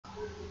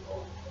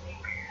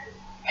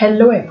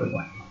Hello,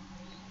 everyone.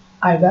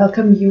 I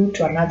welcome you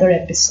to another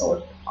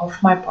episode of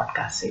my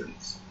podcast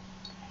series.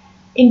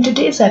 In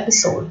today's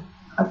episode,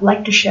 I'd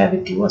like to share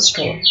with you a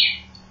story.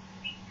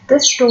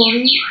 This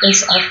story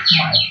is of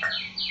Mike.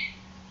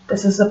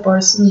 This is the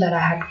person that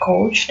I had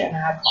coached and I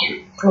had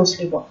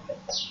closely worked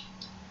with.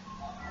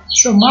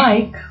 So,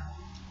 Mike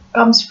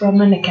comes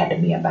from an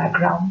academia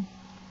background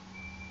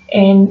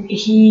and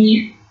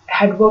he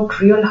had worked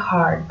real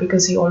hard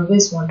because he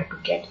always wanted to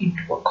get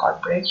into a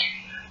corporate,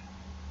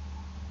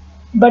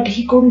 but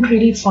he couldn't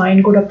really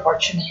find good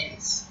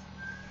opportunities.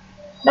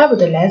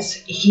 Nevertheless,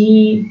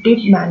 he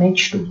did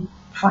manage to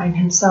find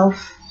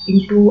himself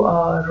into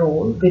a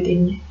role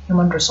within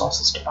Human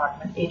Resources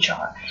Department,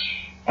 HR,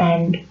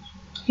 and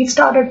he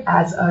started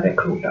as a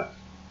recruiter.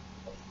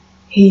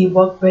 He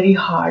worked very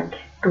hard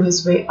to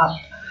his way up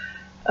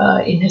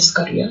in his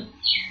career,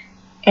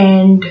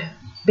 and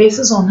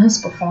basis on his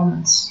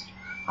performance,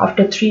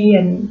 after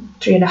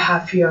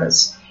 3.5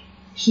 years,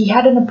 he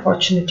had an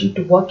opportunity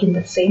to work in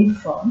the same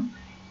firm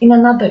in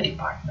another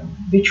department,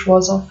 which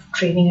was of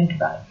training and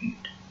development.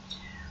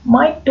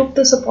 Mike took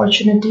this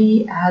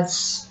opportunity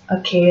as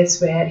a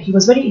case where he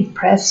was very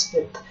impressed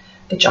with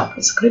the job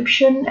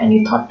description and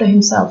he thought to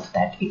himself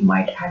that it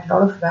might add a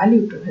lot of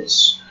value to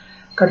his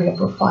career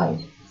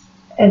profile.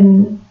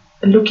 And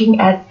looking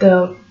at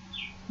the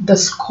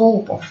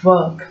scope of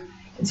work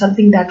and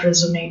something that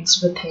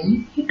resonates with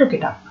him, he took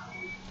it up.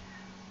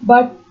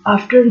 But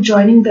after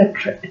joining the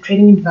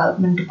training and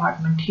development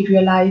department, he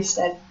realized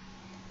that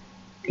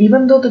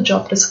even though the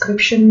job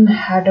description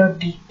had a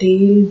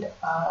detailed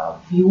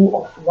view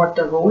of what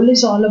the role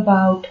is all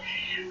about,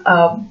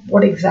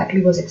 what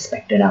exactly was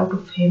expected out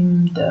of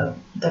him, the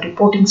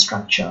reporting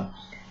structure,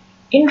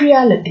 in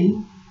reality,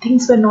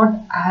 things were not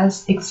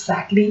as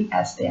exactly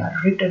as they are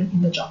written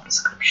in the job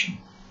description.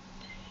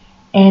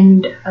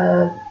 And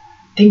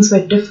things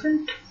were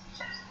different.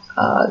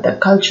 The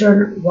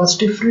culture was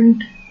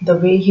different. The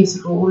way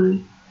his role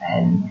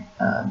and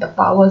the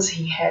powers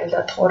he held,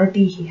 the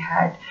authority he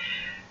had,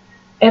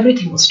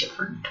 everything was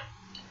different.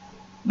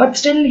 But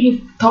still he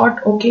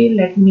thought, okay,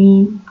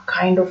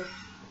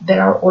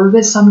 there are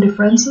always some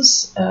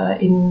differences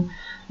in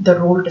the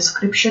role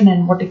description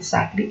and what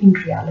exactly in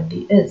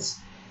reality is.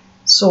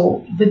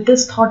 So with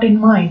this thought in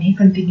mind, he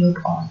continued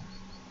on.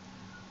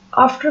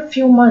 After a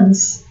few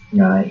months,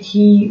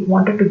 he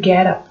wanted to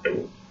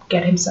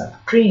get himself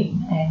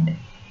trained, and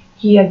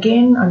he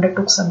again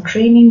undertook some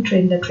trained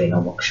the trainer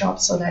workshop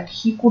so that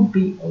he could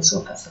be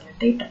also a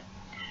facilitator.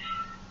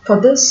 For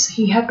this,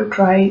 he had to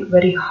try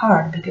very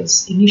hard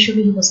because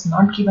initially he was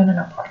not given an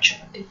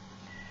opportunity.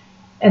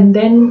 And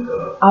then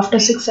after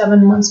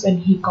 6-7 months when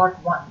he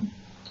got one,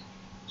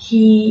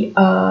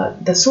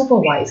 the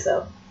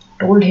supervisor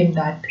told him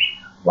that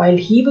while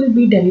he will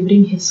be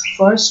delivering his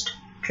first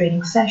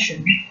training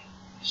session,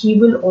 he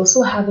will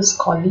also have his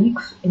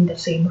colleagues in the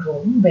same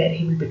room where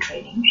he will be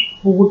training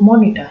who would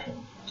monitor him.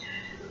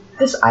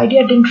 This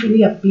idea didn't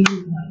really appeal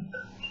to Mike.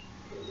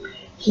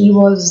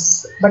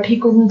 But he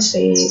couldn't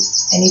say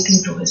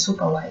anything to his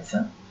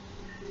supervisor,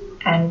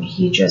 and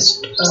he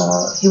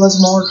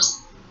was more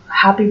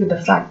happy with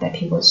the fact that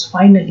he was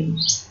finally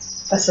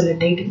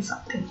facilitating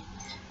something.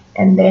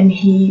 And then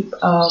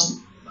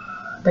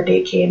the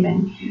day came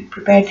and he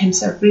prepared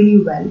himself really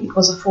well. It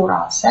was a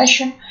 4-hour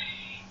session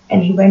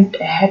and he went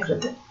ahead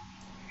with it.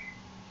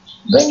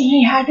 When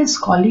he had his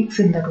colleagues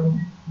in the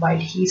room while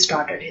he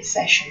started his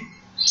session,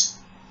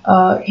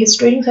 his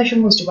training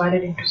session was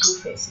divided into 2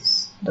 phases.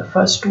 The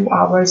first 2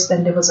 hours,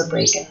 then there was a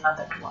break and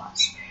another 2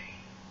 hours.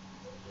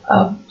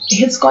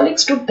 His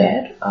colleagues stood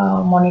there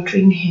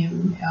monitoring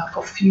him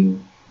for a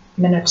few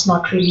minutes,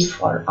 not really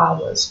for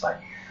hours,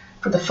 but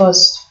for the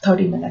first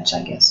 30 minutes,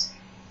 I guess.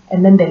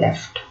 And then they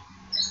left.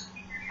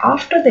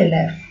 After they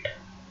left,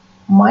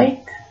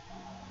 Mike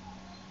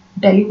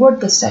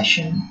delivered the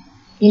session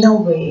in a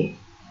way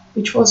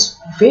which was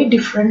way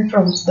different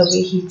from the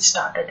way he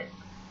started it.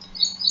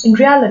 In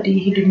reality,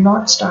 he did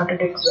not start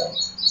it well.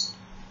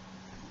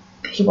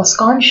 He was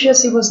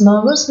conscious, he was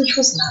nervous, which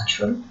was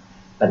natural,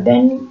 but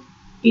then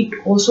it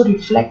also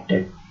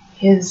reflected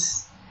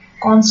his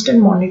constant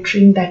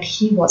monitoring that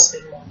he was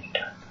being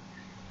monitored.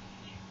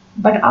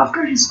 But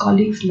after his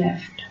colleagues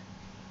left,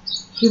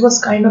 he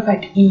was kind of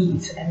at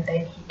ease, and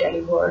then he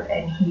delivered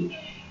and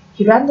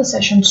he ran the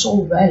session so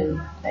well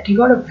that he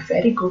got a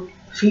very good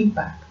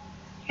feedback,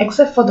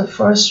 except for the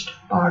first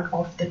part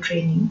of the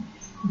training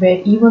where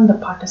even the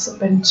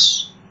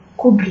participants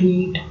could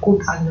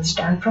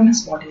understand from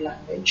his body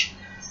language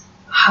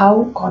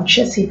how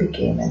conscious he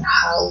became and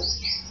how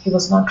he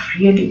was not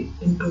really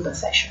into the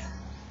session.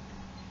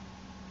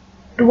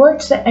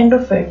 Towards the end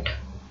of it,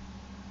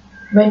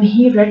 when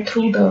he read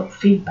through the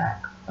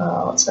feedback,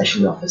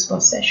 especially of his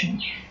first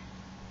session,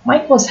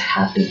 Mike was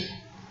happy,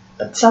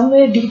 but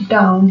somewhere deep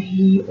down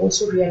he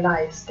also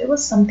realized there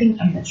was something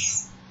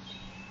amiss.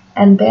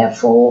 And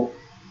therefore,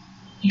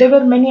 there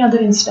were many other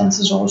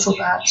instances also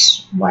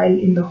perhaps while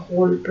in the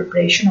whole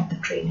preparation of the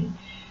training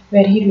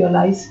where he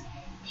realized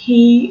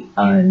he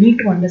need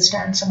to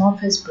understand some of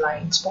his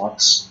blind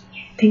spots,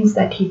 things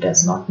that he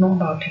does not know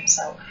about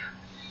himself,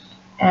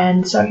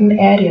 and certain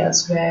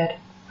areas where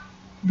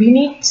we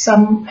need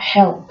some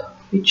help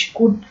which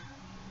could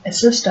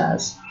assist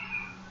us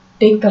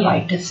take the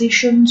right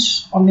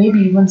decisions, or maybe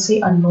even say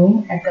a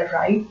no at the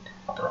right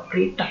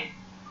appropriate time.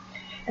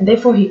 And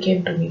therefore he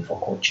came to me for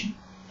coaching.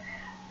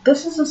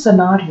 This is a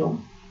scenario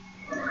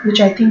which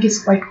I think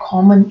is quite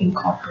common in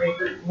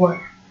corporate world,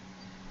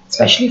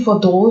 especially for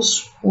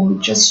those who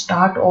just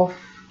start off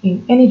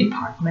in any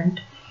department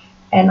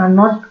and are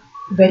not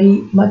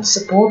very much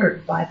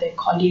supported by their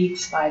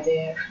colleagues, by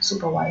their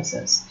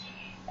supervisors.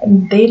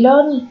 And they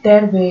learn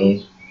their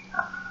way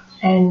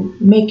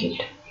and make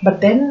it. But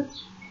then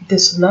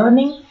this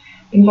learning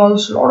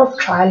involves a lot of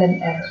trial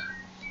and error.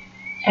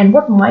 And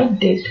what Mike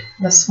did,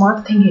 the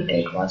smart thing he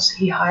did was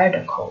he hired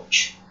a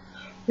coach,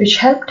 which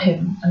helped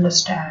him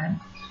understand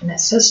and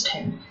assist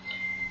him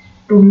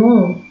to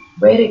know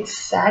where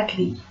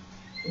exactly,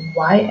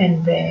 why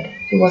and where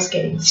he was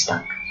getting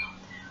stuck.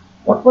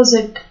 What was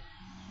it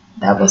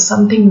that was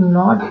something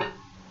not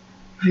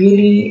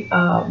really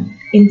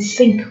in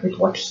sync with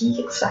what he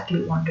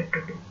exactly wanted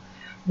to do?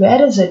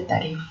 Where is it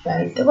that he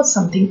felt there was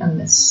something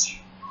amiss?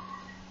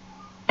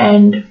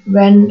 And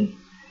when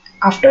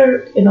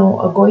after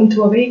going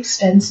through a very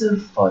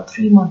extensive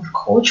 3-month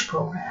coach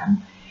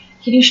program,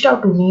 he reached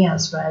out to me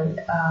as well.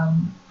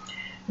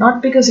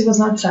 Not because he was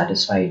not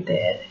satisfied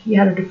there, he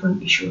had a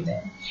different issue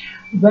there.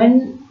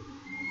 When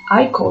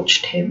I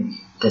coached him,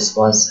 this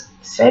was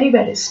very,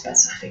 very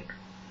specific,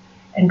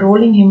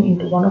 enrolling him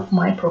into one of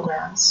my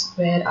programs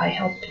where I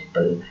help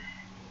people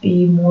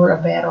be more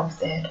aware of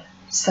their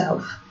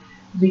self,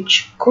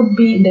 which could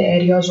be in the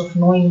areas of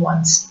knowing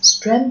one's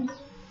strength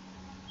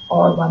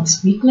or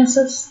one's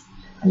weaknesses,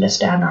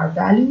 understand our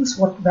values,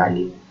 what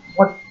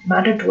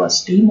matter to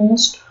us the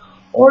most,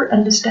 or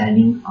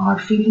understanding our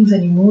feelings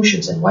and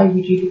emotions and why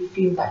we really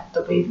feel that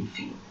the way we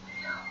feel,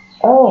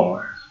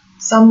 or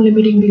some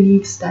limiting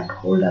beliefs that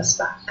hold us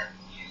back.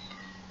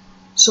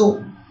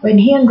 So when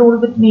he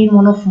enrolled with me in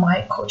one of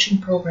my coaching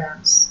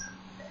programs,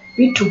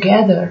 we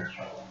together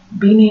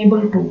been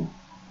able to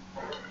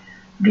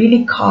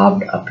really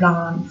carved a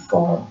plan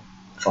for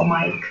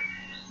Mike,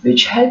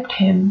 which helped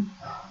him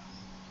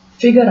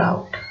figure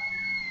out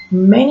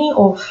many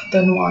of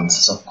the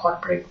nuances of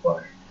corporate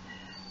world,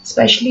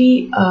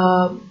 especially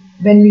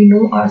when we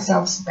know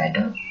ourselves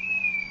better.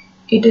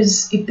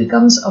 It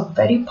becomes a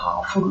very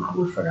powerful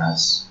tool for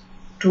us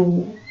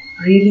to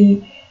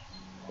really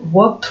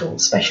work through,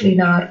 especially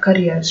in our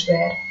careers,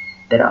 where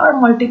there are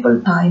multiple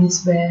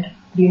times where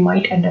we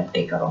might end up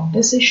taking a wrong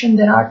decision.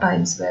 There are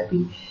times where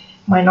we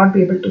might not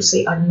be able to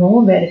say a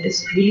no where it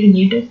is really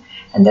needed,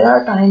 and there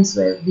are times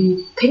where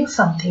we think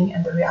something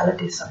and the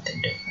reality is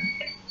something different.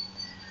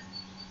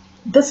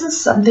 This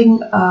is something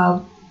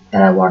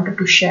that I wanted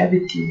to share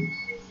with you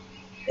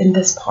in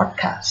this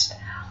podcast.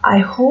 I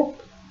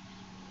hope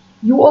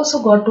you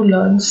also got to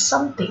learn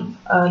something,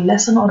 a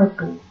lesson or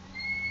two,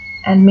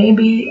 and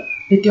maybe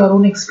with your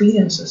own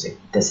experiences, if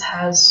this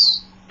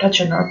has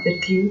touched a nerve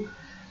with you,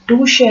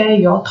 do share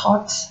your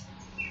thoughts.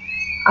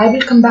 I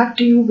will come back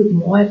to you with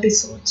more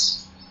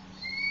episodes.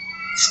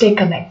 Stay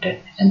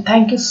connected, and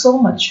thank you so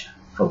much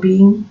for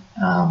being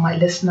my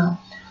listener,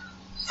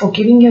 for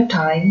giving your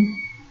time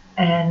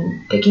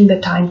and taking the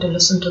time to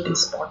listen to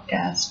this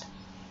podcast.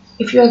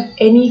 If you have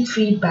any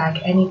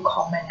feedback, any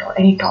comment, or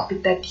any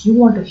topic that you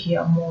want to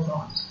hear more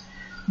on,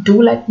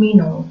 do let me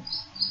know,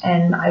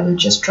 and I will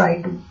just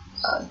try to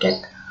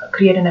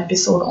create an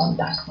episode on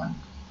that one.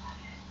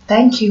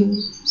 Thank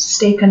you.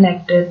 Stay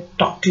connected.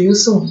 Talk to you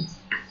soon.